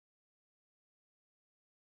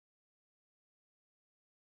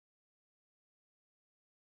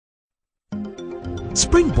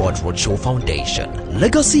Springboard Roadshow Foundation.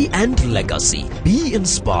 Legacy and legacy. Be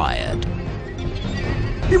inspired.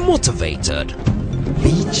 Be motivated.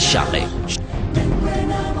 Be challenged.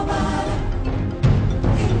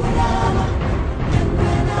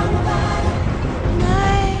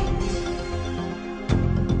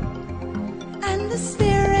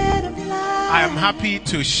 I am happy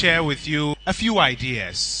to share with you a few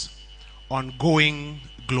ideas on going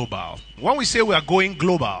global. When we say we are going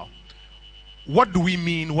global, what do we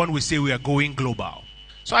mean when we say we are going global?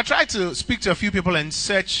 So I tried to speak to a few people and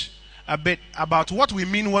search a bit about what we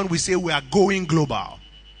mean when we say we are going global.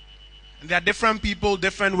 And there are different people,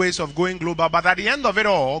 different ways of going global, but at the end of it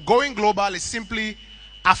all, going global is simply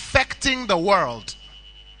affecting the world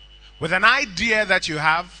with an idea that you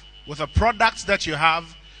have, with a product that you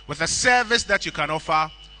have, with a service that you can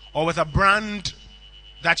offer, or with a brand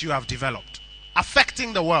that you have developed.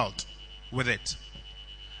 Affecting the world with it.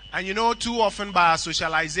 And you know, too often by our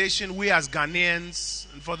socialization, we as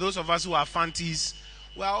Ghanaians, and for those of us who are Fantis,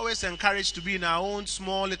 we are always encouraged to be in our own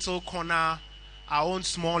small little corner, our own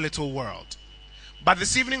small little world. But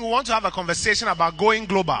this evening we want to have a conversation about going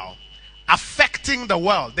global, affecting the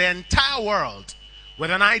world, the entire world,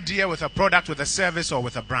 with an idea, with a product, with a service, or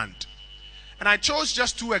with a brand. And I chose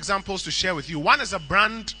just two examples to share with you. One is a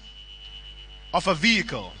brand of a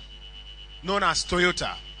vehicle known as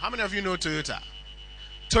Toyota. How many of you know Toyota?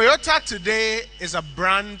 Toyota today is a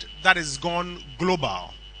brand that has gone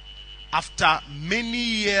global after many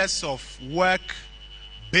years of work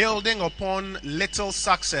building upon little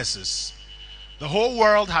successes. The whole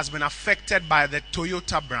world has been affected by the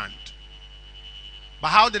Toyota brand. But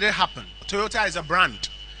how did it happen? Toyota is a brand.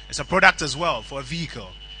 It's a product as well for a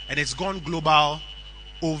vehicle. And it's gone global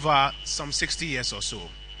over some 60 years or so.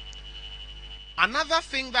 Another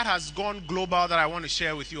thing that has gone global that I want to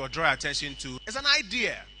share with you or draw your attention to is an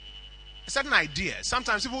idea. A certain idea.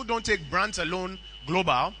 Sometimes people don't take brands alone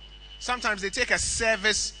global. Sometimes they take a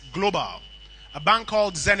service global. A bank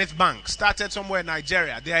called Zenith Bank started somewhere in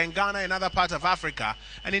Nigeria. They are in Ghana and other parts of Africa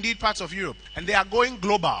and indeed parts of Europe. And they are going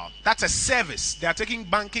global. That's a service. They are taking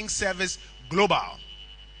banking service global.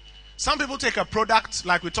 Some people take a product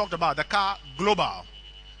like we talked about, the car, global.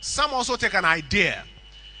 Some also take an idea.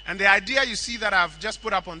 And the idea you see that I've just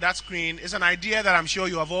put up on that screen is an idea that I'm sure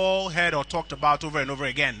you have all heard or talked about over and over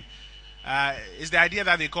again. Is the idea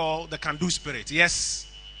that they call the can-do spirit. Yes,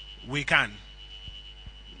 we can.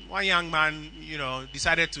 One young man,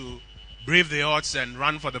 decided to brave the odds and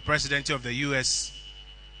run for the presidency of the U.S.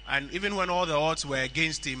 And even when all the odds were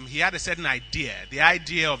against him, he had a certain idea. The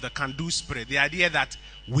idea of the can-do spirit. The idea that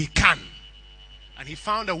we can. And he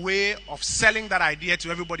found a way of selling that idea to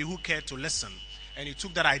everybody who cared to listen. And he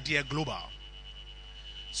took that idea global.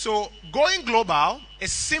 So going global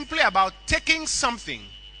is simply about taking something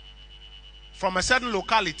from a certain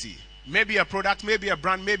locality, maybe a product, maybe a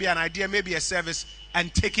brand, maybe an idea, maybe a service,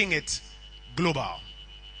 and taking it global.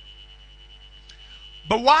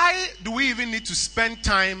 But why do we even need to spend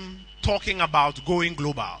time talking about going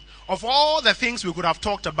global? Of all the things we could have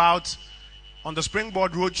talked about on the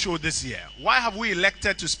Springboard Roadshow this year, why have we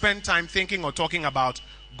elected to spend time thinking or talking about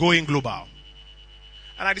going global?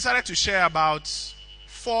 And I decided to share about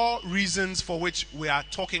 4 reasons for which we are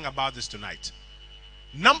talking about this tonight.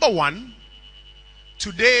 Number 1,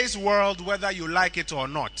 today's world, whether you like it or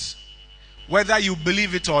not, whether you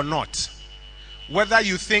believe it or not, whether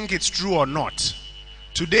you think it's true or not,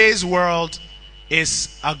 today's world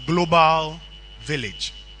is a global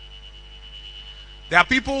village. There are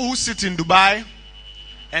people who sit in Dubai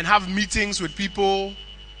and have meetings with people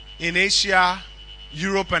in Asia,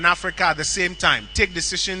 Europe, and Africa at the same time. Take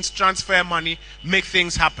decisions, transfer money, make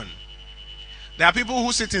things happen. There are people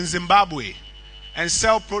who sit in Zimbabwe and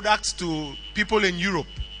sell products to people in Europe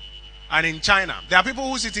and in China. There are people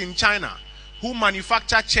who sit in China who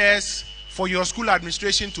manufacture chairs for your school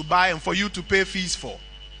administration to buy and for you to pay fees for.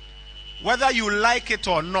 Whether you like it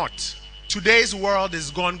or not, today's world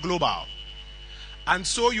is gone global. And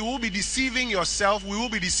so you will be deceiving yourself, we will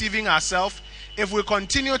be deceiving ourselves if we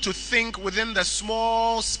continue to think within the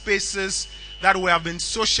small spaces that we have been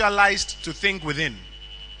socialized to think within.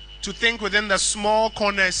 To think within the small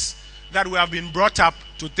corners that we have been brought up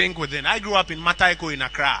to think within. I grew up in Mataiko in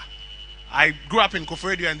Accra. I grew up in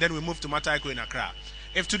Koforidua and then we moved to Mataiko in Accra.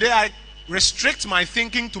 If today I restrict my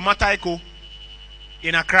thinking to Mataiko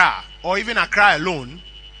in Accra, or even Accra alone,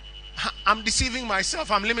 I'm deceiving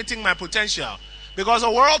myself. I'm limiting my potential. Because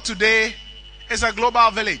the world today is a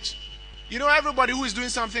global village. You know, everybody who is doing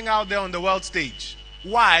something out there on the world stage.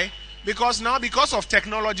 Why? Because now, because of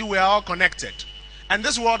technology, we are all connected. And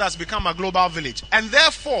this world has become a global village. And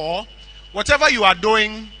therefore, whatever you are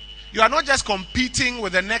doing, You are not just competing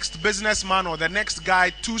with the next businessman or the next guy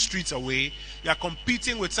 2 streets away. You are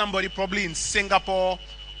competing with somebody probably in Singapore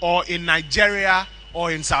or in Nigeria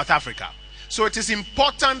or in South Africa. So it is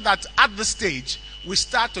important that at this stage we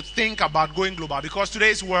start to think about going global, because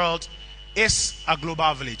today's world is a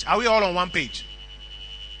global village. Are we all on one page?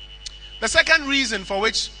 The second reason for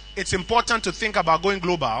which it's important to think about going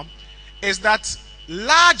global is that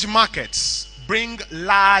large markets bring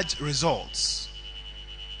large results.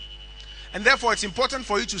 And therefore, it's important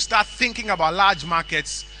for you to start thinking about large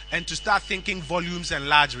markets and to start thinking volumes and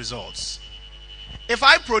large results. If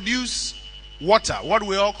I produce water, what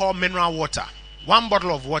we all call mineral water, 1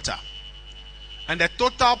 bottle of water, and the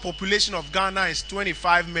total population of Ghana is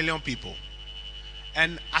 25 million people,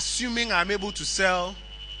 and assuming I'm able to sell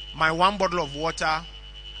my 1 bottle of water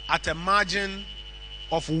at a margin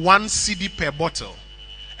of 1 cedi per bottle,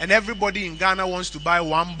 and everybody in Ghana wants to buy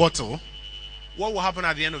 1 bottle, what will happen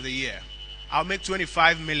at the end of the year? I'll make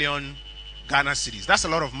 25 million Ghana cedis. That's a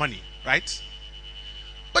lot of money, right?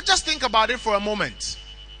 But just think about it for a moment.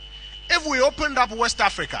 If we opened up West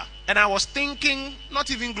Africa, and I was thinking,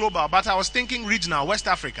 not even global, but I was thinking regional, West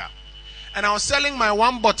Africa, and I was selling my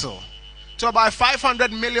 1 bottle to about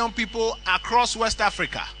 500 million people across West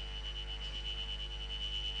Africa,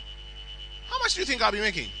 how much do you think I'll be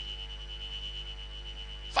making?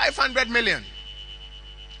 500 million.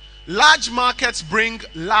 Large markets bring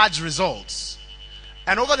large results.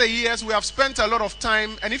 And over the years, we have spent a lot of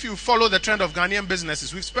time, and if you follow the trend of Ghanaian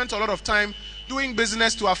businesses, we've spent a lot of time doing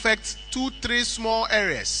business to affect 2-3 small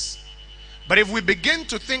areas. But if we begin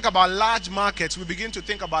to think about large markets, we begin to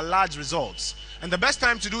think about large results. And the best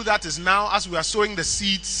time to do that is now, as we are sowing the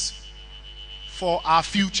seeds for our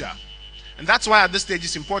future. And that's why at this stage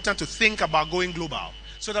it's important to think about going global,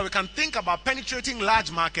 so that we can think about penetrating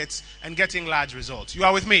large markets and getting large results. You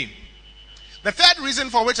are with me? The third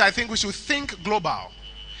reason for which I think we should think global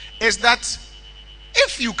is that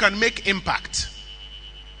if you can make impact,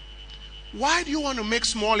 why do you want to make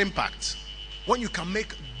small impact when you can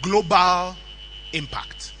make global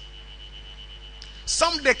impact?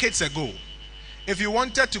 Some decades ago, if you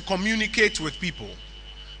wanted to communicate with people,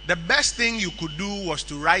 the best thing you could do was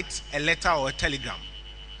to write a letter or a telegram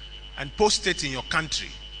and post it in your country.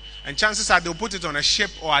 And chances are they'll put it on a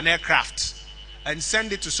ship or an aircraft and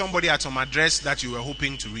send it to somebody at some address that you were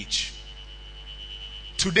hoping to reach.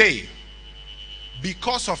 Today,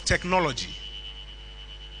 because of technology,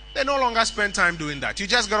 they no longer spend time doing that. You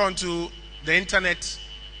just get onto the internet,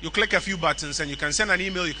 you click a few buttons, and you can send an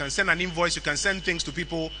email, you can send an invoice, you can send things to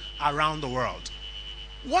people around the world.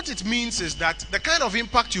 What it means is that the kind of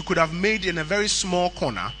impact you could have made in a very small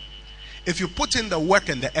corner, if you put in the work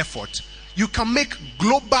and the effort, you can make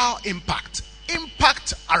global impact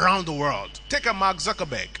around the world. Take a Mark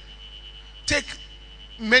Zuckerberg. Take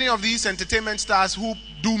many of these entertainment stars who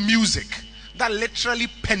do music that literally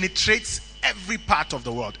penetrates every part of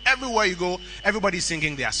the world. Everywhere you go, everybody's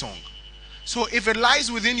singing their song. So if it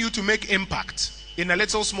lies within you to make impact in a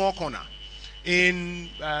little small corner, in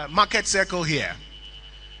a market circle here,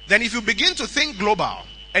 then if you begin to think global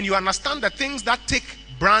and you understand the things that take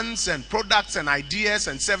brands and products and ideas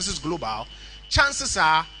and services global, chances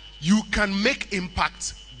are you can make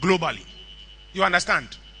impact globally. You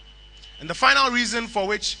understand? And the final reason for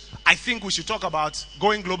which I think we should talk about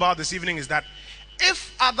going global this evening is that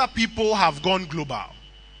if other people have gone global,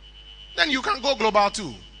 then you can go global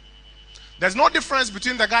too. There's no difference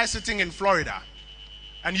between the guy sitting in Florida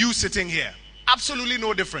and you sitting here. Absolutely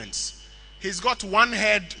no difference. He's got 1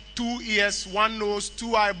 head, 2 ears, 1 nose,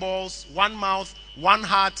 2 eyeballs, 1 mouth, 1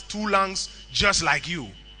 heart, 2 lungs, just like you.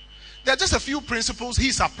 There are just a few principles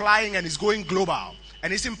he's applying and he's going global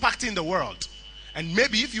and it's impacting the world. And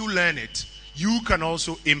maybe if you learn it, you can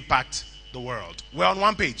also impact the world. We're on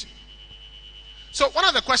one page. So one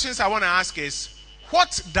of the questions I want to ask is,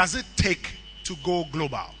 what does it take to go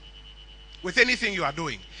global with anything you are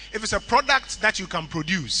doing? If it's a product that you can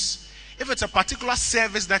produce, if it's a particular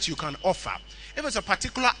service that you can offer, if it's a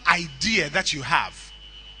particular idea that you have,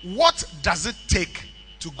 what does it take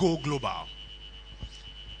to go global?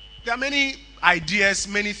 There are many ideas,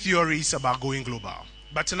 many theories about going global.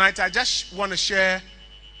 But tonight I just want to share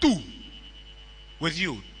 2 with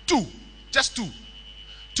you. 2. Just 2.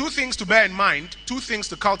 2 things to bear in mind, 2 things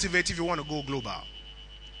to cultivate if you want to go global.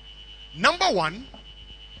 Number 1,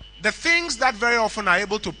 the things that very often are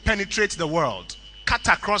able to penetrate the world, cut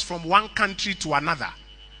across from one country to another,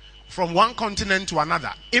 from one continent to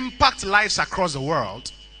another, impact lives across the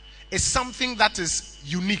world, is something that is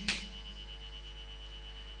unique.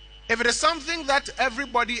 If it is something that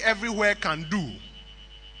everybody everywhere can do,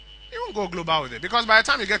 you won't go global with it. Because by the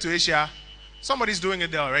time you get to Asia, Somebody's doing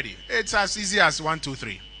it there already. It's as easy as 1, 2,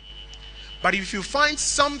 3. But if you find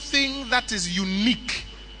something that is unique,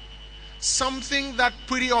 something that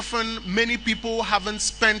pretty often many people haven't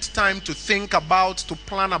spent time to think about, to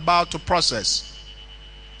plan about, to process,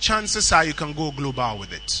 chances are you can go global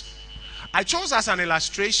with it. I chose as an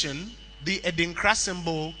illustration the Nkrumah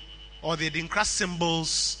symbol or the Nkrumah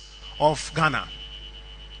symbols of Ghana.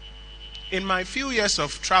 In my few years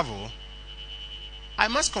of travel, I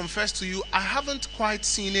must confess to you, I haven't quite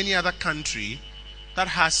seen any other country that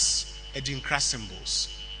has Nkrumah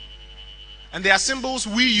symbols. And they are symbols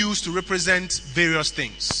we use to represent various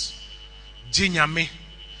things. Jinyame,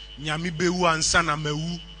 nyami bewu ansana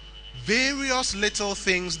mewu. Various little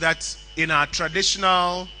things that in our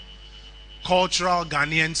traditional, cultural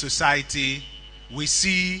Ghanaian society, we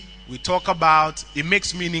see, we talk about, it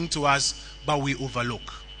makes meaning to us, but we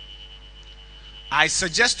overlook. I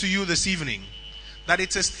suggest to you this evening that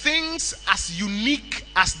it is things as unique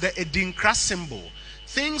as the Nkrumah symbol,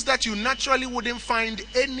 things that you naturally wouldn't find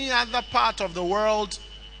any other part of the world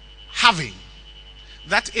having,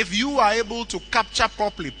 that if you are able to capture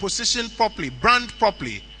properly, position properly, brand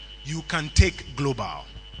properly, you can take global.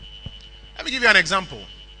 Let me give you an example.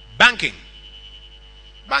 Banking.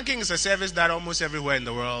 Banking is a service that almost everywhere in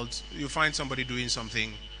the world you find somebody doing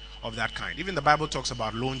something of that kind. Even the Bible talks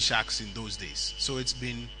about loan sharks in those days. So it's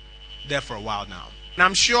been there for a while now. And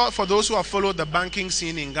I'm sure for those who have followed the banking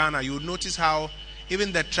scene in Ghana, you will notice how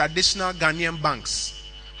even the traditional Ghanaian banks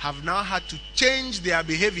have now had to change their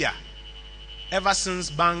behavior ever since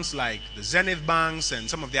banks like the Zenith banks and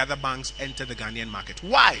some of the other banks entered the Ghanaian market.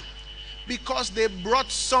 Why? Because they brought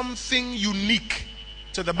something unique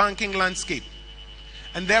to the banking landscape.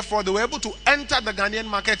 And therefore, they were able to enter the Ghanaian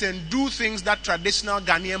market and do things that traditional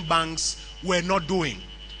Ghanaian banks were not doing.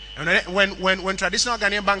 And when traditional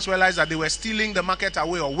Ghanaian banks realized that they were stealing the market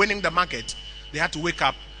away or winning the market, they had to wake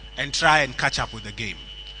up and try and catch up with the game.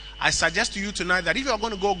 I suggest to you tonight that if you are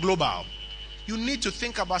going to go global, you need to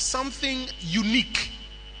think about something unique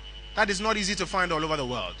that is not easy to find all over the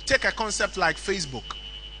world. Take a concept like Facebook.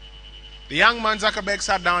 The young man Zuckerberg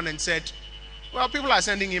sat down and said, well, people are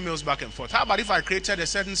sending emails back and forth. How about if I created a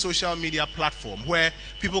certain social media platform where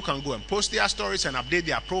people can go and post their stories and update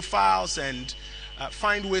their profiles and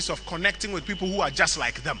find ways of connecting with people who are just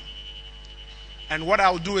like them? And what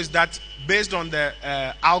I'll do is that based on the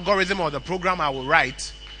algorithm or the program I will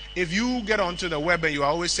write, if you get onto the web and you are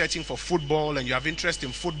always searching for football and you have interest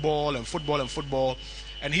in football and football and football,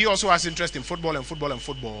 and he also has interest in football and football and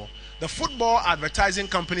football, the football advertising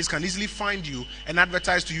companies can easily find you and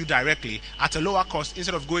advertise to you directly at a lower cost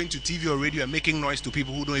instead of going to TV or radio and making noise to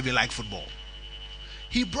people who don't even like football.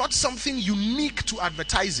 He brought something unique to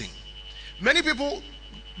advertising. Many people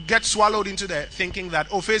get swallowed into the thinking that,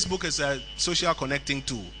 oh, Facebook is a social connecting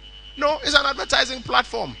tool. No, it's an advertising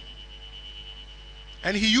platform.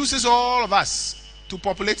 And he uses all of us to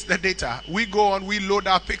populate the data. We go on, we load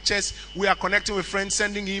our pictures, we are connecting with friends,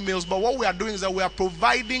 sending emails. But what we are doing is that we are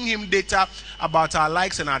providing him data about our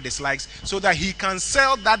likes and our dislikes so that he can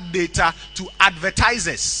sell that data to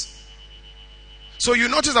advertisers. So you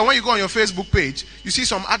notice that when you go on your Facebook page, you see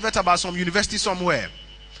some advert about some university somewhere.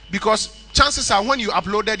 Because chances are when you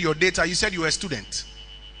uploaded your data, you said you were a student.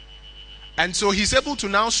 And so he's able to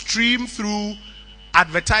now stream through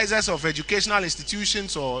advertisers of educational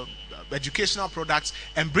institutions or educational products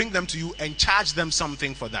and bring them to you and charge them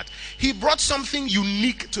something for that. He brought something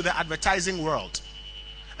unique to the advertising world.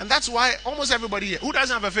 And that's why almost everybody here, who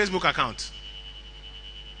doesn't have a Facebook account?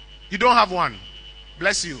 You don't have one.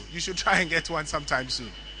 Bless you. You should try and get one sometime soon.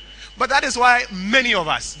 But that is why many of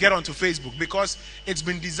us get onto Facebook, because it's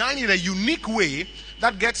been designed in a unique way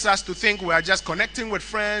that gets us to think we are just connecting with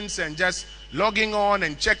friends and just logging on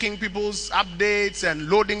and checking people's updates and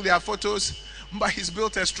loading their photos. But he's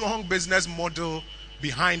built a strong business model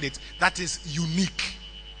behind it that is unique.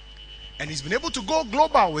 And he's been able to go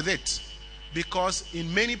global with it, because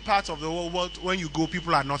in many parts of the world, when you go,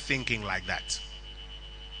 people are not thinking like that.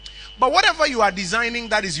 But whatever you are designing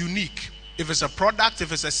that is unique, if it's a product,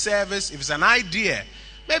 if it's a service, if it's an idea,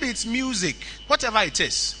 maybe it's music, whatever it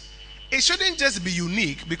is, it shouldn't just be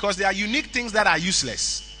unique, because there are unique things that are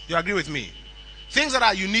useless. You agree with me? Things that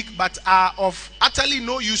are unique but are of utterly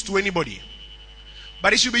no use to anybody.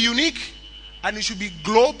 But it should be unique and it should be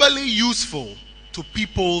globally useful to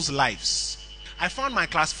people's lives. I found my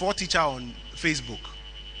class 4 teacher on Facebook.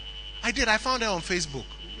 I found her on Facebook.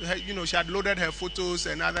 She had loaded her photos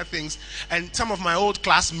and other things, and some of my old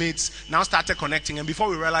classmates now started connecting, and before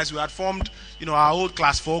we realized, we had formed our old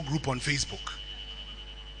class 4 group on Facebook.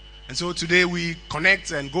 And so today we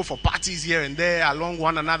connect and go for parties here and there along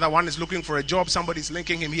one another. One is looking for a job, somebody's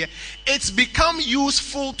linking him here. It's become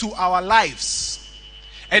useful to our lives.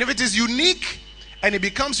 And if it is unique and it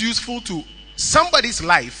becomes useful to somebody's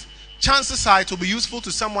life, chances are it will be useful to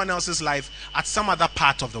someone else's life at some other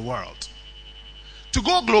part of the world. To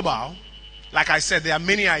go global, like I said, there are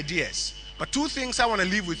many ideas. But two things I want to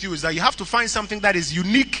leave with you is that you have to find something that is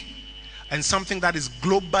unique and something that is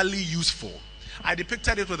globally useful. I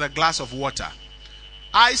depicted it with a glass of water.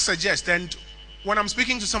 I suggest, and when I'm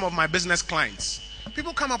speaking to some of my business clients,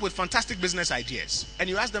 people come up with fantastic business ideas. And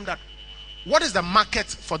you ask them that, what is the market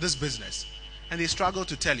for this business? And they struggle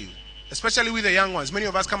to tell you. Especially with the young ones. Many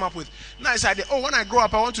of us come up with nice idea. Oh, when I grow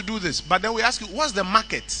up, I want to do this. But then we ask you, what's the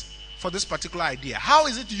market for this particular idea? How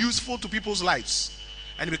is it useful to people's lives?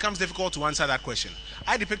 And it becomes difficult to answer that question.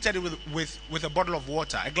 I depicted it with a bottle of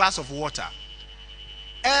water, a glass of water.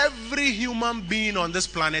 Every human being on this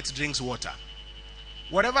planet drinks water.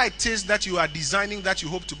 Whatever it is that you are designing that you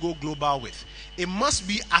hope to go global with, it must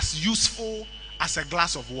be as useful as a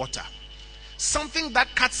glass of water. Something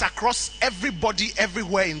that cuts across everybody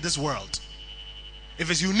everywhere in this world.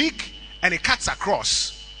 If it's unique and it cuts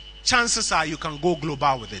across, chances are you can go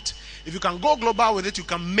global with it. If you can go global with it, you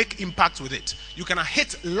can make impact with it. You can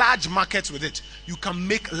hit large markets with it. You can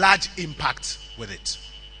make large impact with it.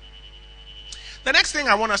 The next thing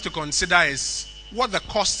I want us to consider is what the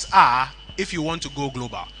costs are if you want to go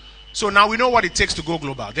global. So now we know what it takes to go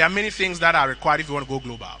global. There are many things that are required if you want to go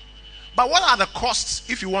global. But what are the costs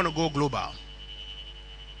if you want to go global?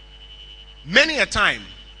 Many a time,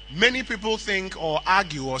 many people think or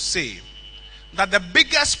argue or say that the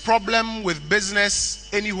biggest problem with business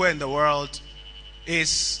anywhere in the world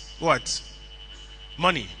is what?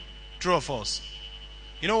 Money. True or false?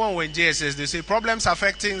 You know when JSS, they say problems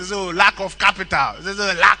affecting, there's a lack of capital. There's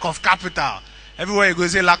a lack of capital. Everywhere you go, they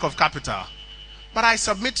say lack of capital. But I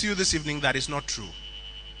submit to you this evening that is not true.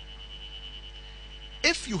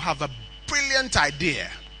 If you have a brilliant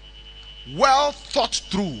idea, well thought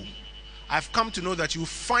through, I've come to know that you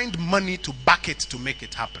find money to back it to make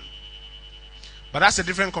it happen. But that's a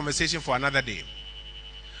different conversation for another day.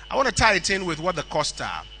 I want to tie it in with what the costs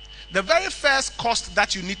are. The very first cost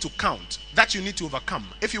that you need to count, that you need to overcome,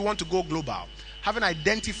 if you want to go global, having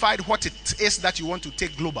identified what it is that you want to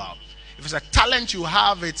take global. If it's a talent you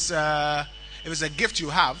have, if it's a gift you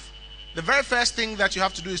have, the very first thing that you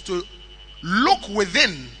have to do is to look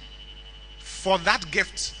within for that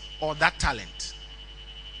gift or that talent.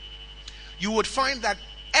 You would find that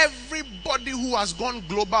everybody who has gone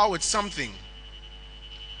global with something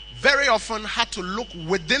very often had to look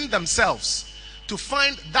within themselves to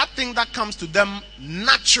find that thing that comes to them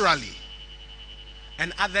naturally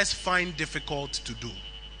and others find difficult to do.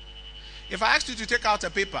 If I asked you to take out a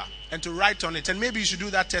paper and to write on it, and maybe you should do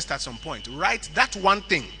that test at some point, write that one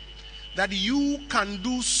thing that you can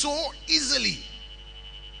do so easily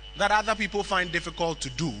that other people find difficult to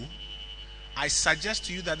do, I suggest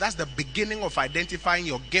to you that that's the beginning of identifying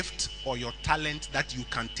your gift or your talent that you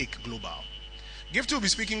can take global. Gift will be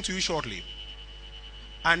speaking to you shortly.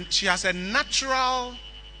 And she has a natural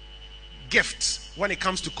gift when it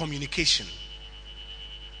comes to communication.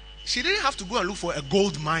 She didn't have to go and look for a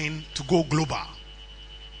gold mine to go global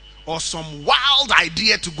or some wild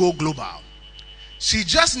idea to go global. She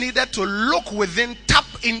just needed to look within, tap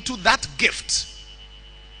into that gift,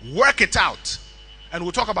 work it out. And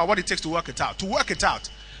we'll talk about what it takes to work it out. To work it out.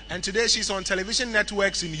 And today she's on television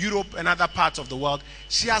networks in Europe and other parts of the world.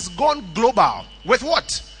 She has gone global. With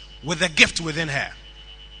what? With the gift within her.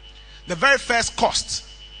 The very first cost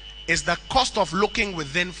is the cost of looking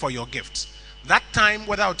within for your gift. That time,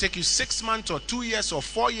 whether it will take you 6 months or 2 years or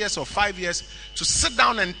 4 years or 5 years, to sit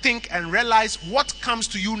down and think and realize what comes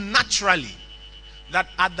to you naturally that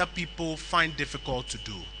other people find difficult to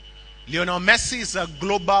do. Lionel Messi is a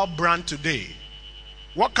global brand today.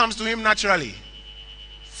 What comes to him naturally?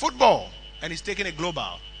 Football, and he's taking it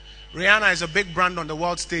global. Rihanna is a big brand on the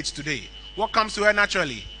world stage today. What comes to her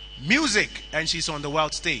naturally? Music, and she's on the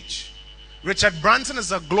world stage. Richard Branson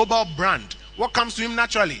is a global brand. What comes to him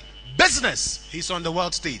naturally? Business, he's on the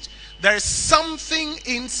world stage. There is something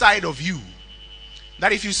inside of you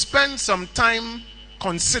that if you spend some time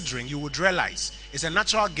considering, you would realize it's a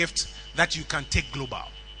natural gift that you can take global.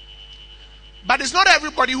 But it's not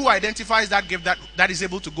everybody who identifies that gift that is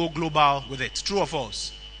able to go global with it. True or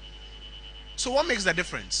false? So what makes the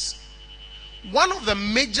difference? One of the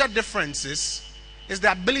major differences is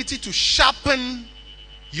the ability to sharpen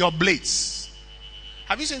your blades.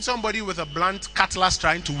 Have you seen somebody with a blunt cutlass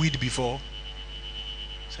trying to weed before?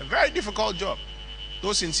 It's a very difficult job.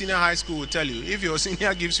 Those in senior high school will tell you, if your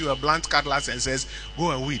senior gives you a blunt cutlass and says,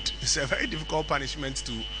 go and weed, it's a very difficult punishment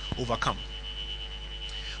to overcome.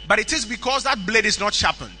 But it is because that blade is not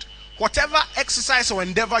sharpened. Whatever exercise or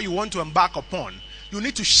endeavor you want to embark upon, you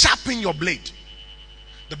need to sharpen your blade.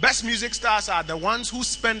 The best music stars are the ones who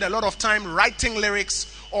spend a lot of time writing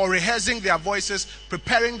lyrics or rehearsing their voices,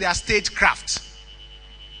 preparing their stage craft.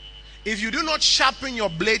 If you do not sharpen your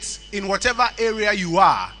blades in whatever area you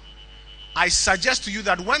are, I suggest to you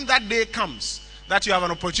that when that day comes, that you have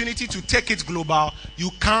an opportunity to take it global, you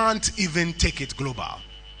can't even take it global.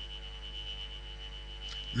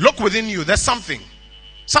 Look within you. There's something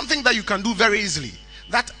that you can do very easily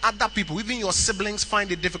that other people, even your siblings,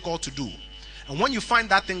 find it difficult to do. And when you find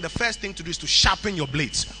that thing, the first thing to do is to sharpen your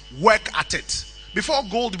blades. Work at it. Before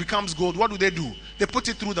gold becomes gold, what do? They put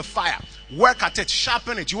it through the fire. Work at it.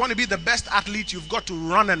 Sharpen it. You want to be the best athlete, you've got to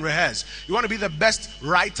run and rehearse. You want to be the best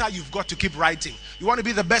writer, you've got to keep writing. You want to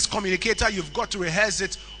be the best communicator, you've got to rehearse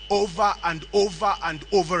it over and over and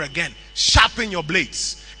over again. Sharpen your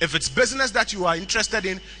blades. If it's business that you are interested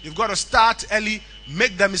in, you've got to start early,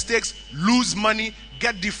 make the mistakes, lose money,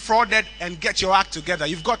 get defrauded, and get your act together.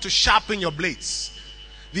 You've got to sharpen your blades.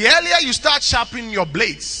 The earlier you start sharpening your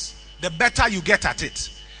blades, the better you get at it,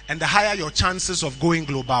 and the higher your chances of going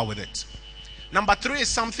global with it. Number 3 is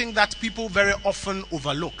something that people very often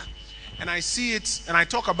overlook. And I see it, and I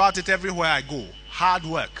talk about it everywhere I go. Hard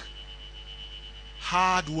work.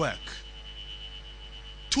 Hard work.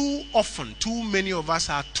 Too often, too many of us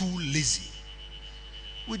are too lazy.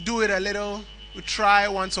 We do it a little, we try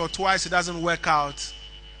once or twice, it doesn't work out,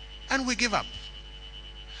 and we give up.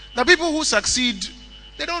 The people who succeed,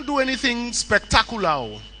 they don't do anything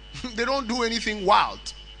spectacular. They don't do anything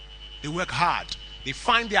wild. They work hard. They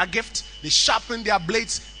find their gift, they sharpen their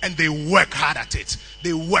blades, and they work hard at it.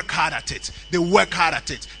 They work hard at it. They work hard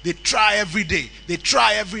at it. They try every day. They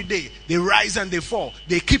try every day. They rise and they fall.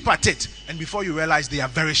 They keep at it. And before you realize, they are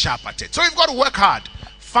very sharp at it. So you've got to work hard.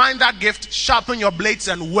 Find that gift, sharpen your blades,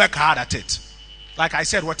 and work hard at it. Like I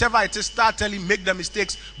said, whatever it is, start early, make the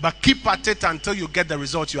mistakes, but keep at it until you get the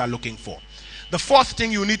results you are looking for. The 4th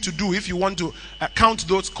thing you need to do if you want to count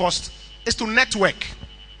those costs is to network.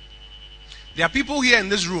 There are people here in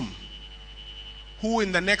this room who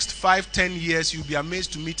in the next 5-10 years you'll be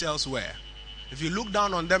amazed to meet elsewhere. If you look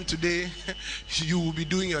down on them today, you will be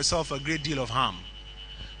doing yourself a great deal of harm.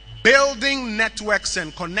 Building networks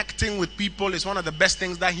and connecting with people is one of the best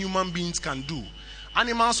things that human beings can do.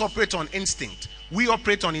 Animals operate on instinct. We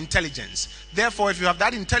operate on intelligence. Therefore, if you have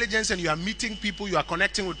that intelligence and you are meeting people, you are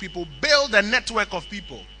connecting with people, build a network of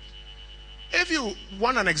people. If you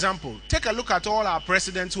want an example, take a look at all our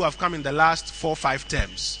presidents who have come in the last 4-5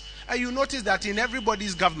 terms. And you notice that in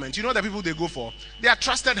everybody's government, you know the people they go for? They are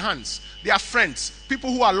trusted hands. They are friends.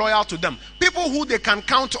 People who are loyal to them. People who they can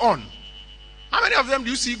count on. How many of them do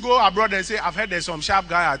you see go abroad and say, I've heard there's some sharp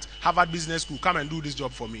guy at Harvard Business School, come and do this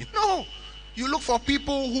job for me? No. You look for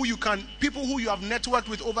people who you have networked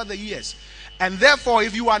with over the years. And therefore,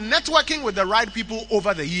 if you are networking with the right people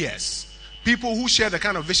over the years, people who share the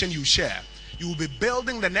kind of vision you share, you will be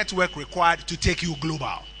building the network required to take you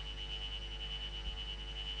global.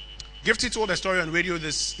 Gifty told a story on radio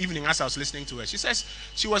this evening as I was listening to her. She says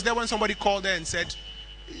she was there when somebody called her and said,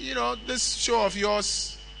 you know, this show of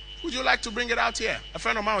yours, would you like to bring it out here? A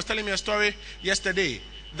friend of mine was telling me a story yesterday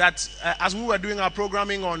that as we were doing our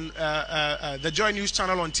programming on the Joy News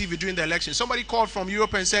channel on TV during the election, somebody called from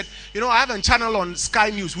Europe and said, you know, I have a channel on Sky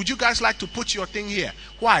News. Would you guys like to put your thing here?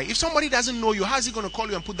 Why? If somebody doesn't know you, how is he going to call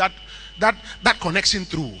you and put that connection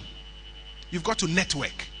through? You've got to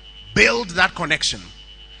network. Build that connection.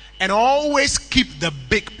 And always keep the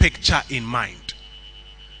big picture in mind.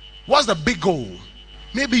 What's the big goal?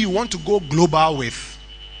 Maybe you want to go global with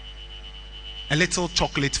a little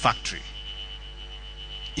chocolate factory.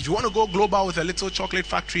 If you want to go global with a little chocolate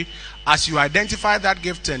factory, as you identify that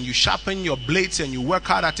gift and you sharpen your blades and you work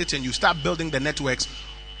hard at it and you start building the networks,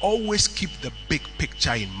 always keep the big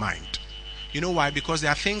picture in mind. You know why? Because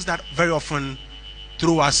there are things that very often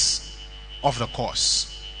throw us off the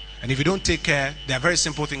course. And if you don't take care, there are very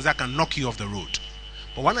simple things that can knock you off the road.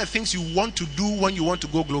 But one of the things you want to do when you want to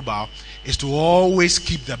go global is to always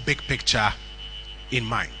keep the big picture in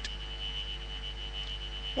mind.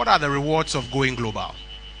 What are the rewards of going global?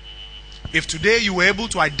 If today you were able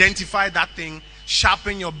to identify that thing,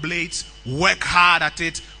 sharpen your blades, work hard at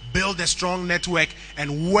it, build a strong network,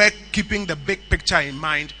 and work keeping the big picture in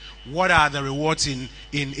mind, what are the rewards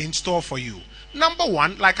in store for you? Number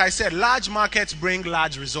one, like I said, large markets bring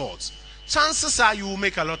large results. Chances are you will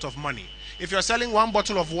make a lot of money. If you're selling one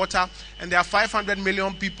bottle of water and there are 500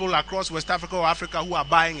 million people across West Africa or Africa who are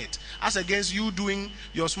buying it, as against you doing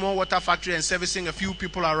your small water factory and servicing a few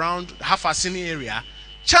people around half a city area,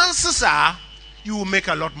 chances are you will make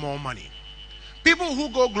a lot more money. People who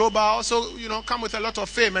go global also, come with a lot of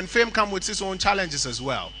fame, and fame comes with its own challenges as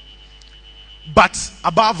well. But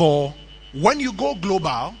above all, when you go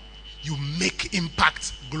global, you make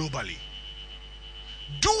impact globally.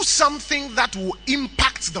 Do something that will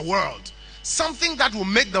impact the world. Something that will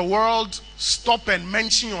make the world stop and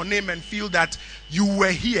mention your name and feel that you were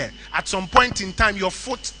here. At some point in time, your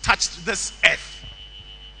foot touched this earth.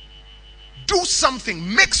 Do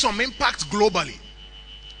something. Make some impact globally.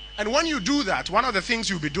 And when you do that, one of the things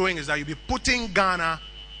you'll be doing is that you'll be putting Ghana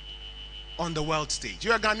on the world stage.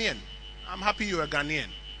 You're a Ghanaian. I'm happy you're a Ghanaian.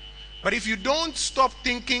 But if you don't stop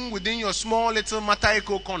thinking within your small little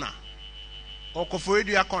Mataiko corner, or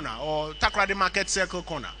Koforidua corner, or Takrady Market Circle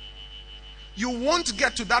corner, you won't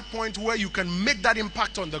get to that point where you can make that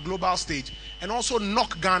impact on the global stage and also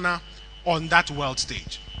knock Ghana on that world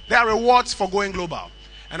stage. There are rewards for going global.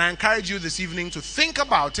 And I encourage you this evening to think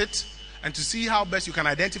about it and to see how best you can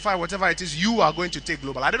identify whatever it is you are going to take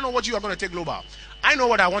global. I don't know what you are going to take global. I know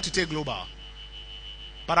what I want to take global.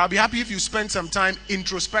 But I'll be happy if you spend some time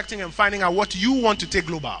introspecting and finding out what you want to take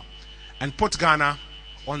global and put Ghana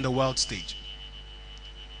on the world stage.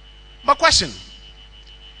 But question,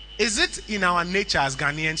 is it in our nature as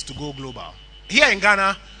Ghanaians to go global? Here in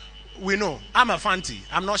Ghana, we know. I'm a Fanti.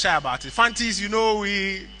 I'm not shy about it. Fantis,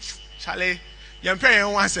 we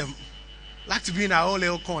like to be in our own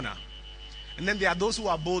little corner. And then there are those who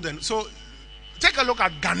are bold. And so take a look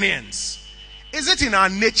at Ghanaians. Is it in our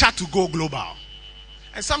nature to go global?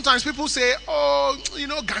 And sometimes people say,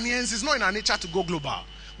 Ghanaians, it's not in our nature to go global.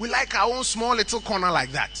 We like our own small little corner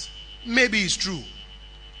like that. Maybe it's true.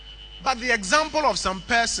 But the example of some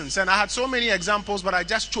persons, and I had so many examples, but I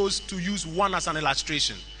just chose to use one as an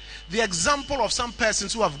illustration. The example of some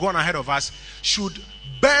persons who have gone ahead of us should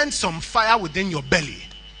burn some fire within your belly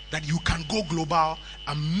that you can go global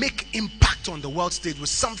and make impact on the world stage with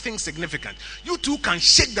something significant. You too can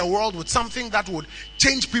shake the world with something that would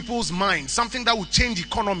change people's minds, something that would change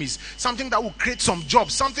economies, something that will create some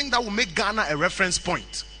jobs, something that will make Ghana a reference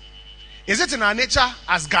point. Is it in our nature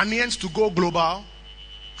as Ghanaians to go global?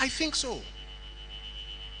 I think so.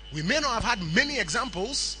 We may not have had many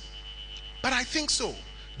examples, but I think so.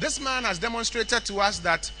 This man has demonstrated to us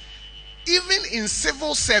that even in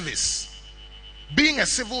civil service, being a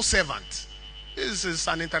civil servant, this is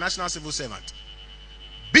an international civil servant.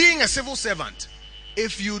 Being a civil servant,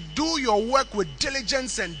 if you do your work with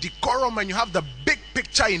diligence and decorum and you have the big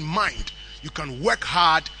picture in mind, you can work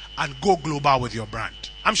hard and go global with your brand.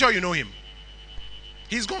 I'm sure you know him.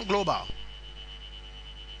 He's gone global.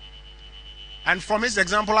 And from his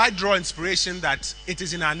example, I draw inspiration that it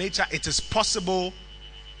is in our nature, it is possible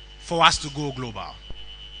for us to go global.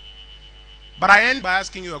 But I end by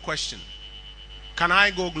asking you a question. Can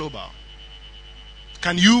I go global?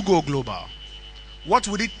 Can you go global? What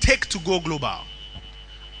would it take to go global?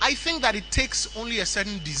 I think that it takes only a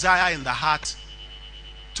certain desire in the heart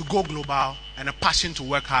to go global and a passion to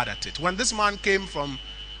work hard at it. When this man came from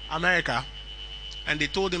America, and they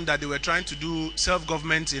told him that they were trying to do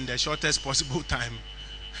self-government in the shortest possible time.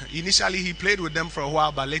 Initially, he played with them for a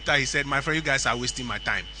while, but later he said, my friend, you guys are wasting my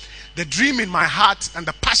time. The dream in my heart and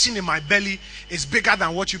the passion in my belly is bigger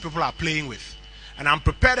than what you people are playing with. And I'm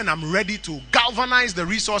prepared and I'm ready to galvanize the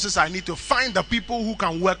resources I need to find the people who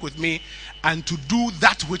can work with me and to do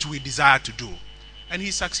that which we desire to do. And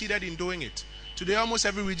he succeeded in doing it. Today, almost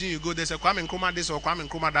every region you go, there's a Kwame Nkrumah this or Kwame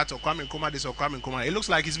Nkrumah that or Kwame Nkrumah this or Kwame Nkrumah. It looks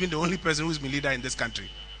like he's been the only person who's been leader in this country.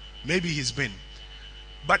 Maybe he's been.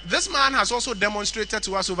 But this man has also demonstrated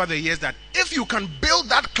to us over the years that if you can build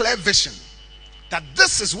that clear vision, that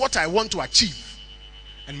this is what I want to achieve,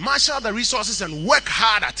 and marshal the resources and work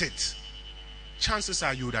hard at it, chances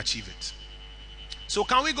are you would achieve it. So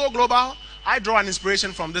can we go global? I draw an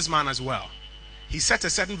inspiration from this man as well. He set a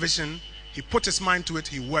certain vision, he put his mind to it,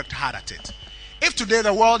 he worked hard at it. If today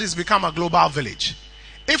the world has become a global village,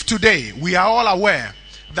 if today we are all aware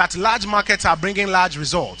that large markets are bringing large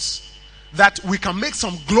results, that we can make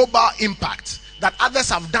some global impact, that others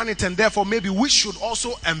have done it and therefore maybe we should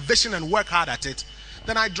also envision and work hard at it,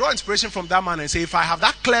 then I draw inspiration from that man and say, if I have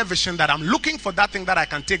that clear vision that I'm looking for that thing that I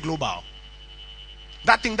can take global,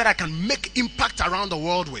 that thing that I can make impact around the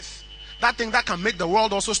world with, that thing that can make the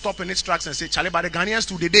world also stop in its tracks and say, Charlie, but the Ghanaians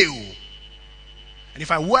to the day. And if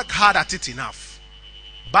I work hard at it enough,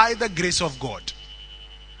 by the grace of God,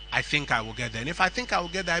 I think I will get there. And if I think I will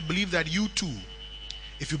get there, I believe that you too,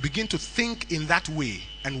 if you begin to think in that way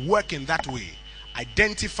and work in that way,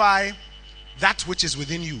 identify that which is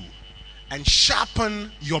within you and sharpen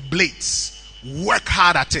your blades work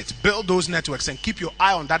hard at it, build those networks, and keep your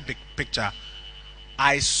eye on that big picture,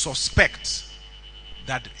 I suspect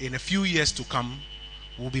that in a few years to come,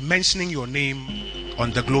 we'll be mentioning your name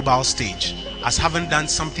on the global stage as having done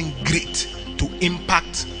something great to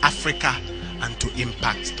impact Africa and to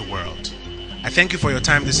impact the world. I thank you for your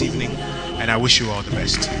time this evening, and I wish you all the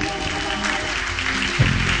best.